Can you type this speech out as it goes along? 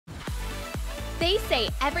They say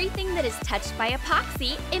everything that is touched by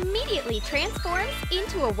epoxy immediately transforms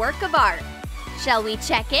into a work of art. Shall we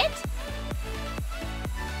check it?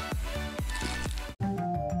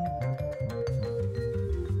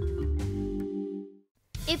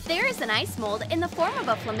 If there is an ice mold in the form of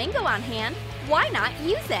a flamingo on hand, why not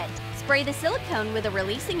use it? Spray the silicone with a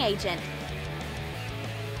releasing agent.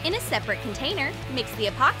 In a separate container, mix the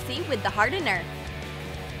epoxy with the hardener.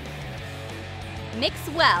 Mix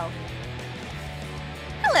well.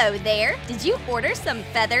 Hello there! Did you order some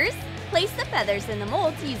feathers? Place the feathers in the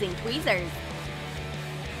molds using tweezers.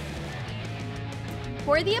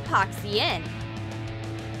 Pour the epoxy in.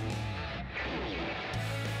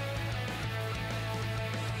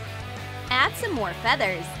 Add some more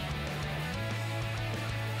feathers.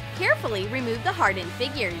 Carefully remove the hardened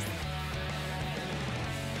figures.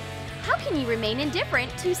 How can you remain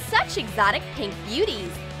indifferent to such exotic pink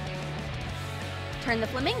beauties? Turn the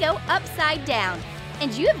flamingo upside down,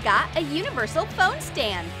 and you have got a universal phone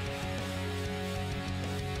stand.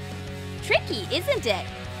 Tricky, isn't it?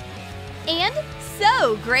 And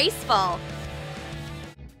so graceful.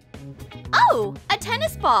 Oh, a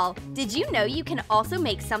tennis ball! Did you know you can also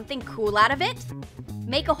make something cool out of it?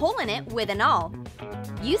 Make a hole in it with an awl.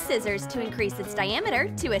 Use scissors to increase its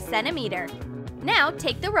diameter to 1 centimeter. Now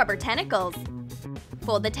take the rubber tentacles.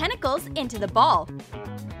 Fold the tentacles into the ball.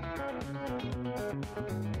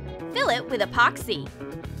 Fill it with epoxy.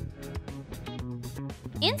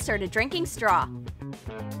 Insert a drinking straw.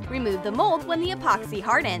 Remove the mold when the epoxy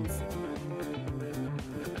hardens.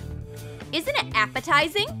 Isn't it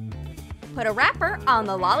appetizing? Put a wrapper on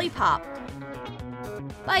the lollipop.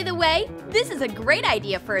 By the way, this is a great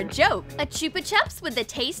idea for a joke. A Chupa Chups with the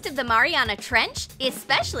taste of the Mariana Trench,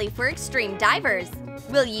 especially for extreme divers.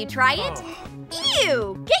 Will you try it?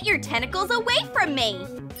 Ew! Get your tentacles away from me!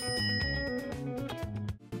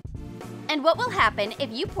 And what will happen if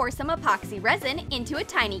you pour some epoxy resin into a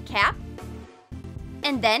tiny cap?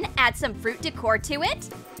 And then add some fruit decor to it?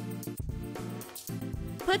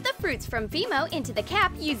 Put the fruits from Fimo into the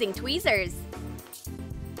cap using tweezers.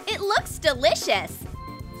 It looks delicious!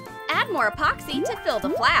 Add more epoxy to fill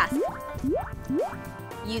the flask.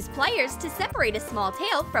 Use pliers to separate a small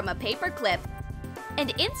tail from a paperclip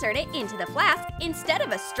and insert it into the flask instead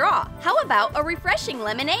of a straw. How about a refreshing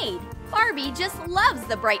lemonade? Barbie just loves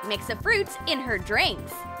the bright mix of fruits in her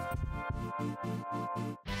drinks.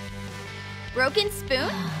 Broken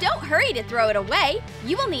spoon? Don't hurry to throw it away.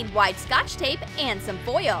 You will need wide Scotch tape and some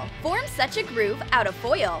foil. Form such a groove out of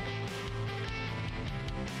foil.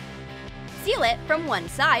 Seal it from one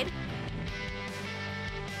side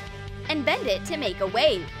and bend it to make a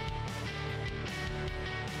wave.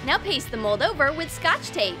 Now paste the mold over with Scotch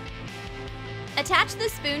tape. Attach the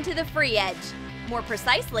spoon to the free edge. More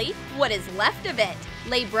precisely, what is left of it.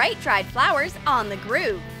 Lay bright dried flowers on the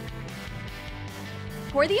groove.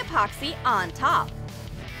 Pour the epoxy on top.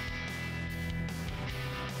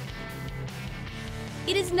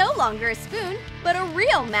 It is no longer a spoon, but a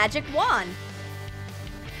real magic wand.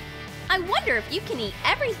 I wonder if you can eat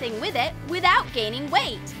everything with it without gaining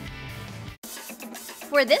weight.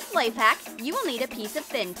 For this life hack, you will need a piece of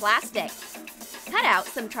thin plastic. Cut out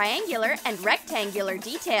some triangular and rectangular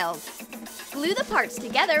details. Glue the parts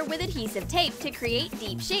together with adhesive tape to create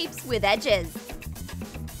deep shapes with edges.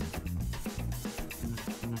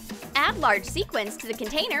 Add large sequins to the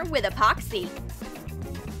container with epoxy.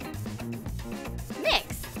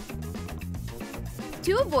 Mix.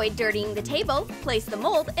 To avoid dirtying the table, place the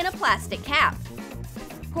mold in a plastic cap.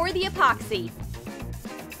 Pour the epoxy.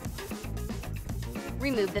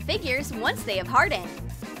 Remove the figures once they have hardened.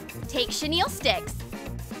 Take chenille sticks.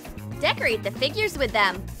 Decorate the figures with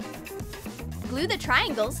them. Glue the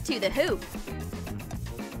triangles to the hoop.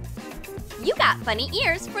 You got funny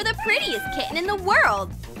ears for the prettiest kitten in the world!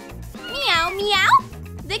 Meow, meow!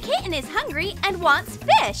 The kitten is hungry and wants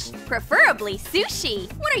fish, preferably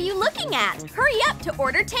sushi. What are you looking at? Hurry up to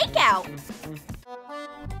order takeout!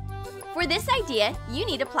 For this idea, you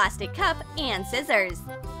need a plastic cup and scissors.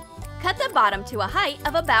 Cut the bottom to a height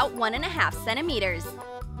of about 1.5 centimeters.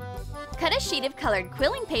 Cut a sheet of colored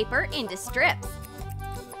quilling paper into strips.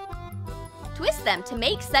 Twist them to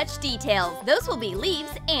make such details. Those will be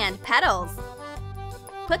leaves and petals.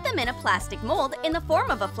 Put them in a plastic mold in the form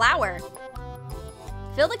of a flower.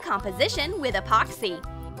 Fill the composition with epoxy.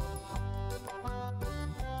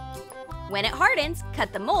 When it hardens,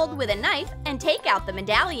 cut the mold with a knife and take out the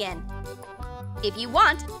medallion. If you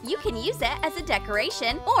want, you can use it as a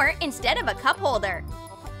decoration or instead of a cup holder.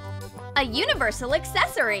 A universal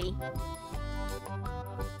accessory!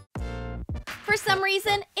 For some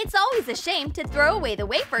reason, it's always a shame to throw away the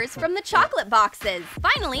wafers from the chocolate boxes.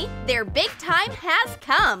 Finally, their big time has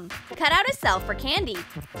come. Cut out a cell for candy.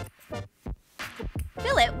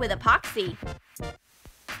 Fill it with epoxy.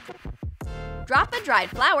 Drop a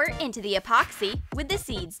dried flower into the epoxy with the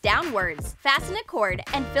seeds downwards. Fasten a cord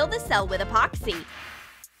and fill the cell with epoxy.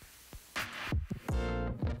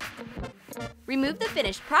 Remove the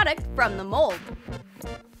finished product from the mold.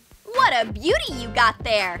 What a beauty you got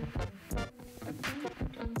there!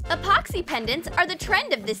 Epoxy pendants are the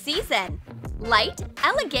trend of this season. Light,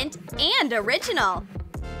 elegant, and original.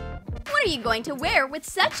 What are you going to wear with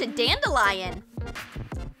such a dandelion?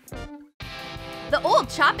 The old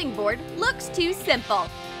chopping board looks too simple.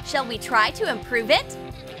 Shall we try to improve it?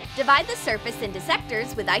 Divide the surface into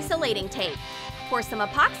sectors with isolating tape. Pour some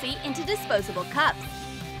epoxy into disposable cups.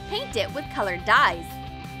 Paint it with colored dyes.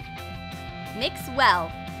 Mix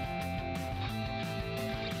well.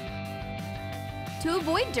 To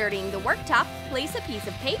avoid dirtying the worktop, place a piece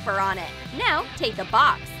of paper on it. Now, take a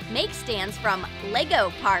box. Make stands from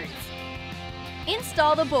Lego parts.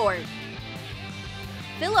 Install the board.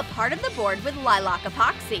 Fill a part of the board with lilac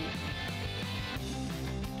epoxy.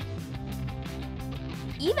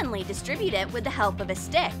 Evenly distribute it with the help of a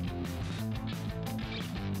stick.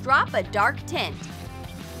 Drop a dark tint.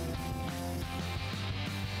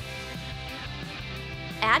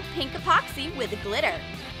 Add pink epoxy with glitter.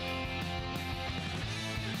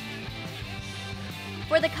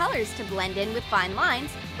 For the colors to blend in with fine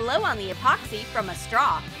lines, blow on the epoxy from a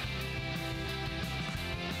straw.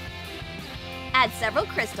 Add several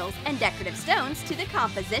crystals and decorative stones to the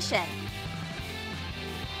composition.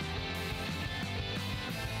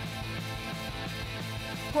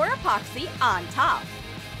 Pour epoxy on top.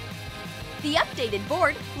 The updated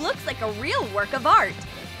board looks like a real work of art.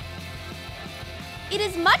 It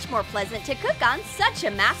is much more pleasant to cook on such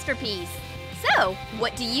a masterpiece. So,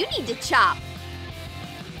 what do you need to chop?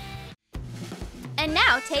 And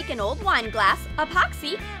now take an old wine glass,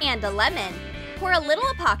 epoxy, and a lemon. Pour a little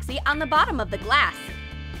epoxy on the bottom of the glass.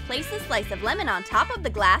 Place a slice of lemon on top of the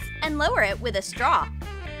glass and lower it with a straw.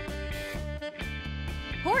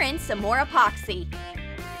 Pour in some more epoxy.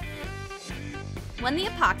 When the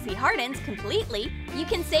epoxy hardens completely, you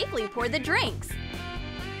can safely pour the drinks.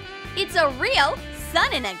 It's a real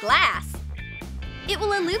sun in a glass. It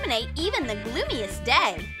will illuminate even the gloomiest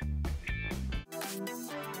day.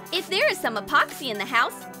 If there is some epoxy in the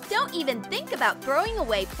house, don't even think about throwing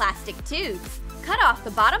away plastic tubes. Cut off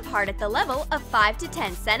the bottom part at the level of 5 to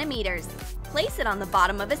 10 centimeters. Place it on the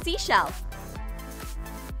bottom of a seashell.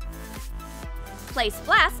 Place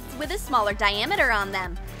flasks with a smaller diameter on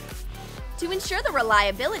them. To ensure the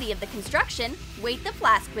reliability of the construction, weight the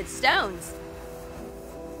flask with stones.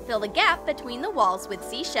 Fill the gap between the walls with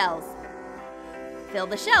seashells. Fill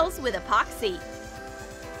the shells with epoxy.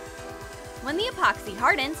 When the epoxy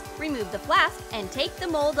hardens, remove the flask and take the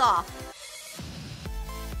mold off.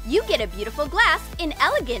 You get a beautiful glass in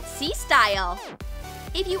elegant sea style.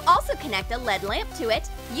 If you also connect a LED lamp to it,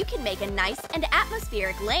 you can make a nice and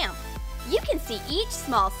atmospheric lamp. You can see each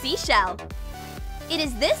small seashell. It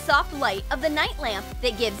is this soft light of the night lamp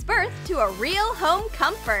that gives birth to a real home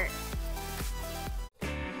comfort.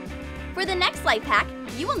 For the next life hack,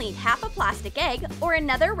 you will need half a plastic egg or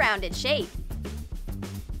another rounded shape.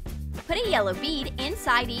 Put a yellow bead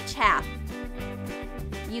inside each half.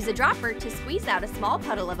 Use a dropper to squeeze out a small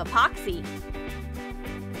puddle of epoxy.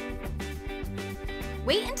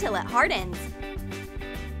 Wait until it hardens.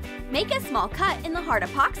 Make a small cut in the hard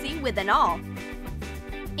epoxy with an awl.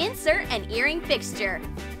 Insert an earring fixture.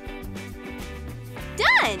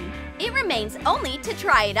 Done! It remains only to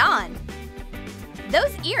try it on.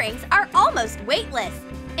 Those earrings are almost weightless,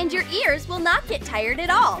 and your ears will not get tired at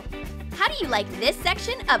all. How do you like this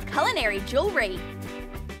section of culinary jewelry?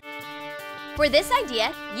 For this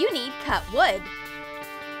idea, you need cut wood.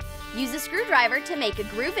 Use a screwdriver to make a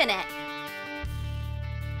groove in it.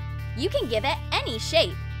 You can give it any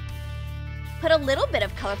shape. Put a little bit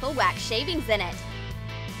of colorful wax shavings in it.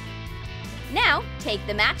 Now, take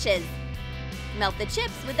the matches. Melt the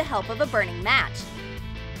chips with the help of a burning match.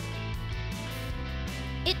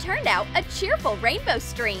 It turned out a cheerful rainbow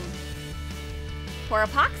stream. Pour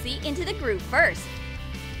epoxy into the groove first.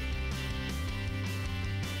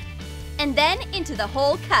 And then into the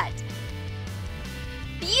whole cut.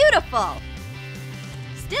 Beautiful!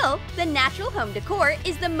 Still, the natural home decor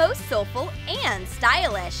is the most soulful and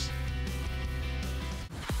stylish.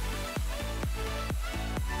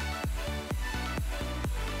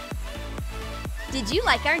 Did you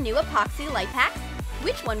like our new epoxy life hacks?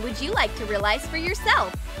 Which one would you like to realize for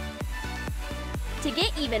yourself? To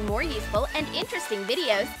get even more useful and interesting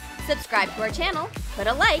videos, Subscribe to our channel, put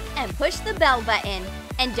a like, and push the bell button.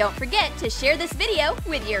 And don't forget to share this video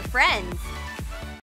with your friends.